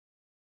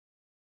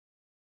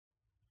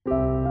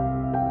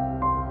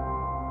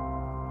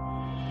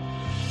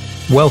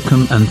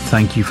Welcome and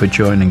thank you for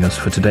joining us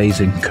for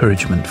today's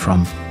encouragement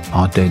from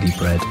Our Daily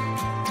Bread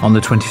on the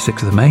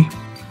 26th of May,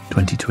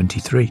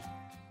 2023.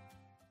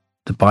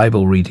 The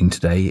Bible reading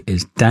today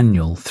is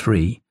Daniel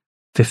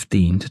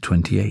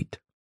 3:15-28.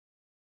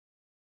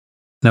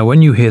 Now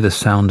when you hear the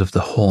sound of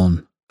the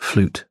horn,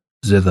 flute,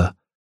 zither,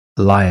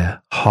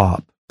 lyre,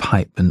 harp,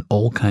 pipe, and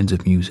all kinds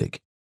of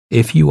music,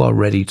 if you are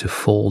ready to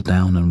fall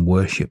down and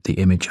worship the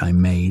image I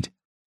made,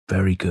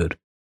 very good.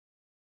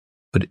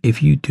 But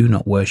if you do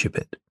not worship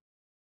it,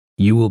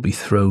 you will be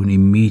thrown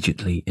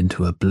immediately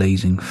into a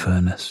blazing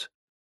furnace.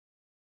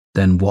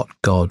 Then what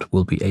God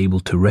will be able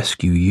to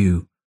rescue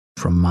you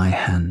from my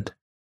hand?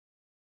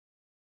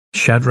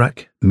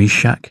 Shadrach,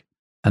 Meshach,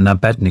 and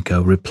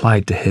Abednego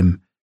replied to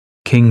him,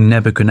 King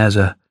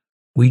Nebuchadnezzar,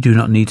 we do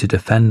not need to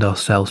defend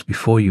ourselves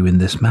before you in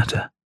this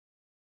matter.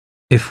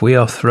 If we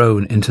are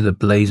thrown into the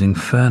blazing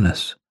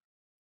furnace,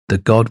 the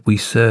God we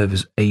serve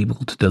is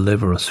able to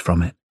deliver us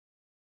from it,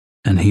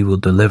 and he will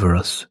deliver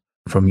us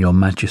from your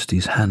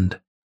majesty's hand.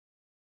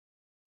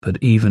 But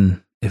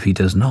even if he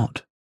does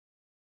not,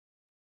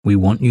 we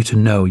want you to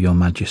know, your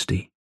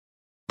majesty,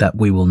 that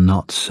we will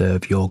not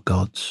serve your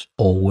gods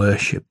or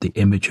worship the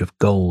image of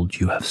gold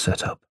you have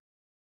set up.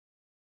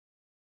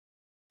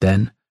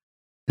 Then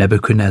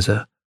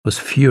Nebuchadnezzar was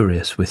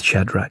furious with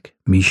Shadrach,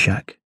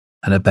 Meshach,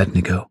 and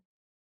Abednego,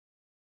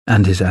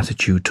 and his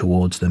attitude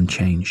towards them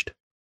changed.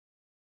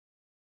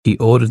 He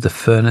ordered the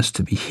furnace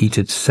to be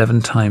heated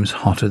 7 times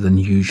hotter than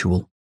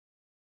usual,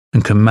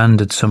 and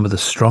commanded some of the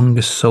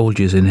strongest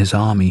soldiers in his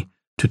army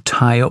to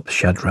tie up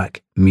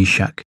Shadrach,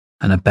 Meshach,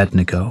 and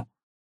Abednego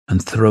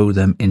and throw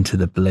them into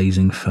the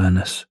blazing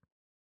furnace.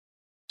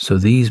 So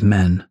these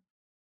men,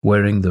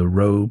 wearing the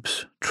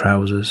robes,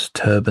 trousers,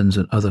 turbans,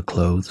 and other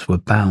clothes, were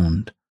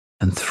bound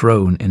and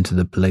thrown into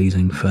the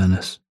blazing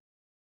furnace.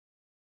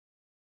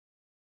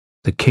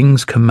 The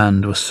king's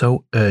command was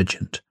so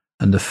urgent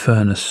and the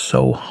furnace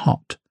so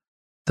hot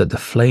that the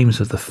flames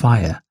of the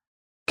fire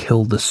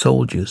killed the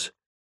soldiers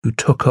who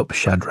took up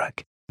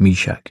Shadrach,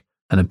 Meshach,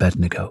 and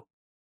Abednego.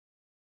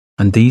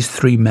 And these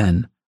 3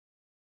 men,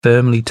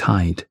 firmly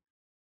tied,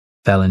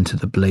 fell into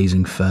the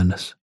blazing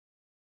furnace.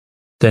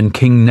 Then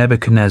King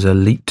Nebuchadnezzar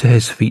leaped to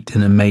his feet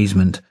in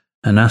amazement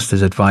and asked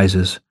his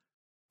advisers,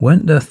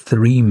 Weren't there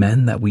 3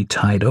 men that we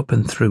tied up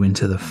and threw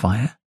into the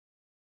fire?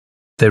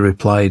 They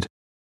replied,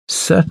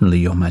 Certainly,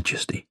 your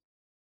majesty.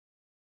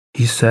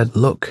 He said,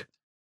 Look,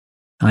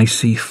 I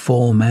see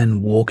 4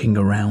 men walking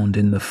around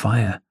in the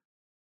fire,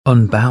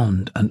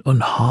 unbound and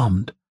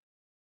unharmed,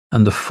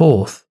 and the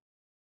 4th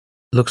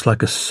looks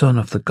like a son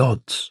of the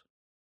gods.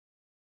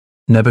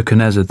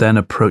 Nebuchadnezzar then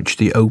approached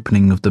the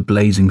opening of the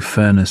blazing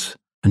furnace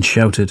and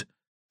shouted,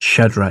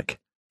 Shadrach,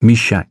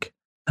 Meshach,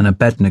 and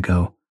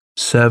Abednego,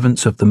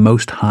 servants of the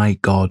Most High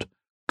God,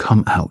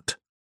 come out.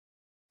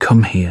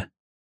 Come here.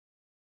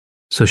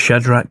 So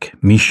Shadrach,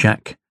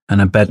 Meshach,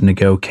 and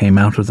Abednego came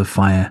out of the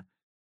fire,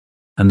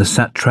 and the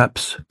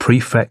satraps,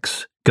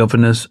 prefects,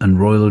 governors, and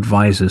royal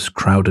advisers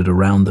crowded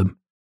around them.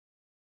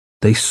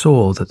 They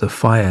saw that the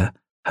fire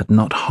had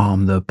not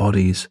harmed their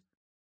bodies,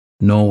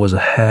 nor was a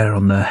hair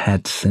on their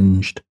head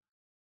singed.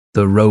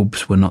 Their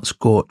robes were not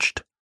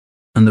scorched,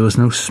 and there was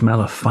no smell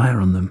of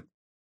fire on them.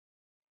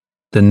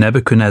 Then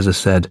Nebuchadnezzar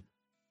said,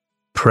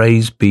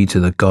 Praise be to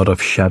the God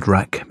of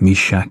Shadrach,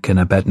 Meshach, and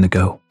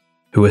Abednego,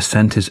 who has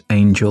sent his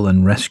angel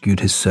and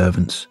rescued his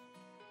servants.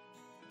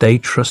 They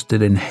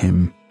trusted in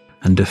him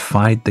and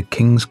defied the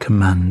king's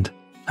command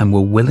and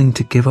were willing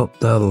to give up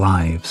their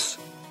lives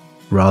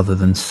rather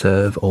than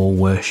serve or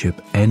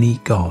worship any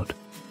god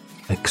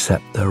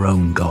except their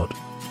own God.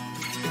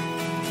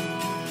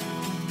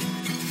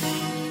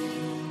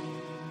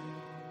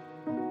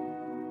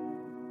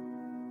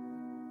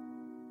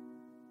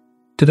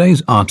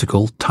 Today's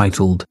article,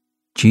 titled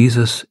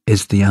Jesus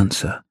is the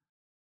Answer,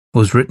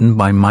 was written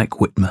by Mike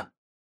Whitmer.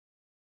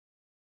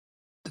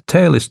 The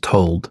tale is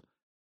told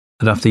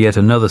that after yet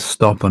another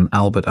stop on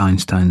Albert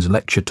Einstein's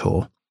lecture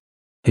tour,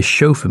 his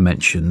chauffeur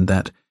mentioned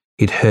that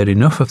he'd heard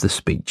enough of the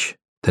speech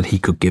that he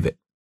could give it.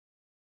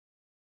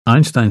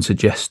 Einstein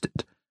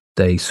suggested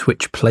they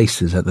switch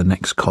places at the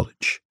next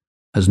college,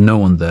 as no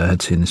one there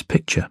had seen his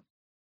picture.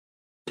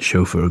 The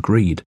chauffeur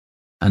agreed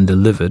and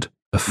delivered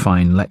a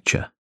fine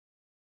lecture.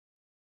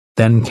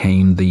 Then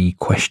came the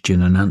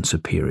question and answer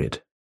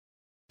period.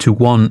 To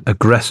one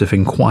aggressive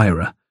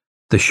inquirer,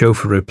 the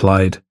chauffeur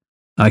replied,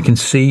 I can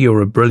see you're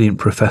a brilliant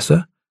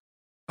professor,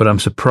 but I'm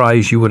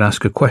surprised you would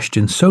ask a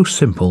question so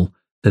simple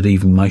that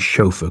even my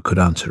chauffeur could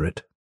answer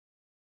it.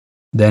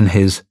 Then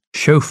his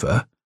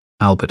chauffeur,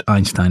 Albert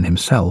Einstein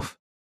himself,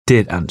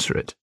 did answer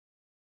it.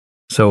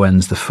 So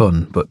ends the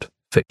fun but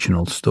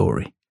fictional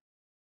story.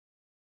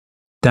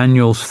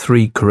 Daniel's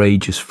 3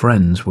 courageous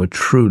friends were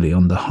truly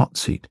on the hot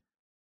seat.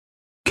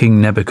 King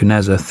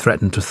Nebuchadnezzar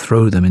threatened to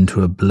throw them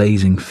into a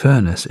blazing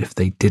furnace if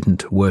they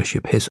didn't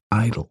worship his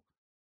idol.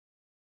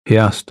 He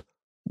asked,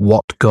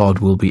 What God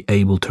will be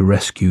able to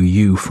rescue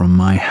you from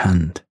my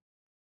hand?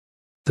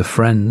 The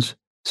friends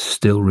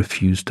still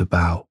refused to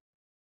bow.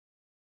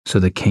 So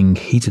the king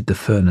heated the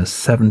furnace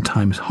 7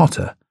 times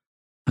hotter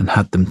and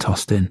had them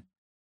tossed in.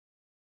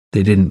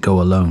 They didn't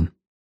go alone.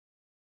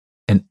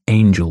 An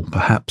angel,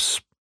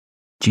 perhaps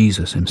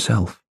Jesus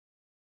himself,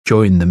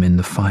 joined them in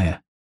the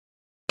fire,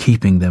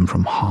 keeping them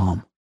from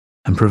harm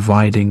and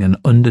providing an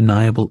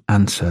undeniable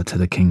answer to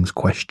the king's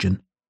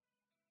question.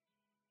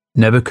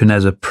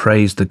 Nebuchadnezzar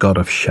praised the God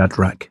of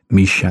Shadrach,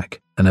 Meshach,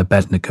 and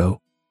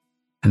Abednego,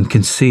 and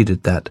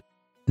conceded that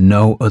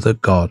no other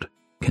God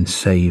can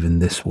save in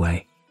this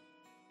way.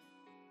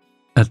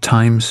 At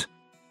times,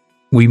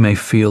 we may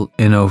feel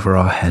in over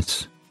our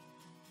heads,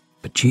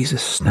 but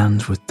Jesus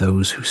stands with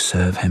those who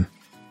serve him.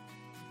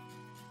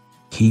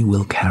 He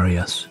will carry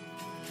us.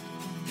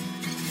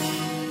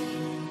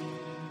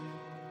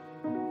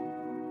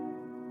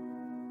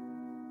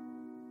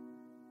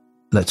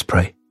 Let's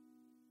pray.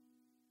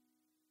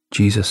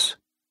 Jesus,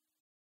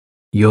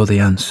 you're the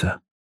answer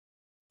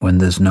when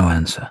there's no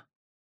answer.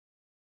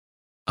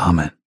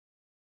 Amen.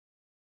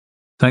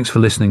 Thanks for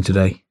listening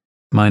today.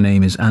 My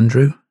name is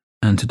Andrew,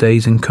 and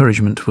today's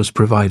encouragement was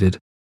provided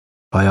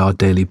by Our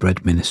Daily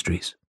Bread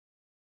Ministries.